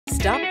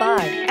Stop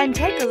by and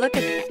take a look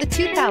at the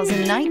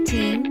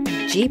 2019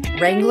 Jeep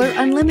Wrangler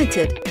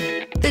Unlimited.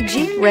 The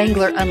Jeep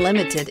Wrangler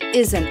Unlimited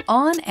is an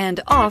on- and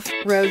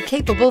off-road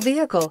capable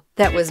vehicle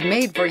that was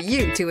made for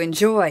you to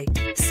enjoy.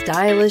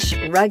 Stylish,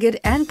 rugged,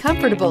 and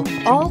comfortable,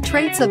 all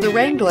traits of the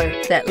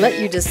Wrangler that let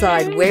you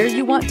decide where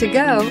you want to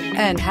go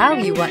and how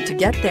you want to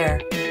get there.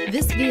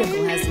 This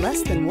vehicle has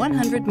less than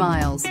 100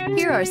 miles.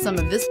 Here are some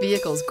of this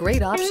vehicle's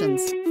great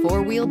options: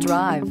 four-wheel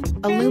drive,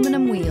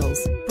 aluminum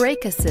wheels,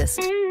 brake assist,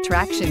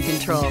 traction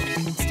control,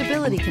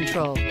 stability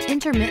control,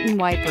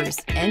 intermittent wipers,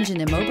 engine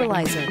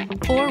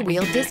immobilizer,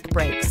 four-wheel disc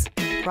brakes,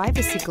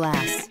 privacy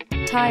glass,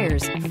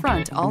 tires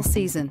front all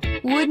season.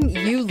 Wouldn't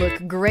you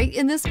look great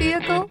in this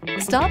vehicle?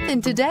 Stop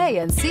in today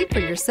and see for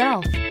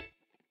yourself.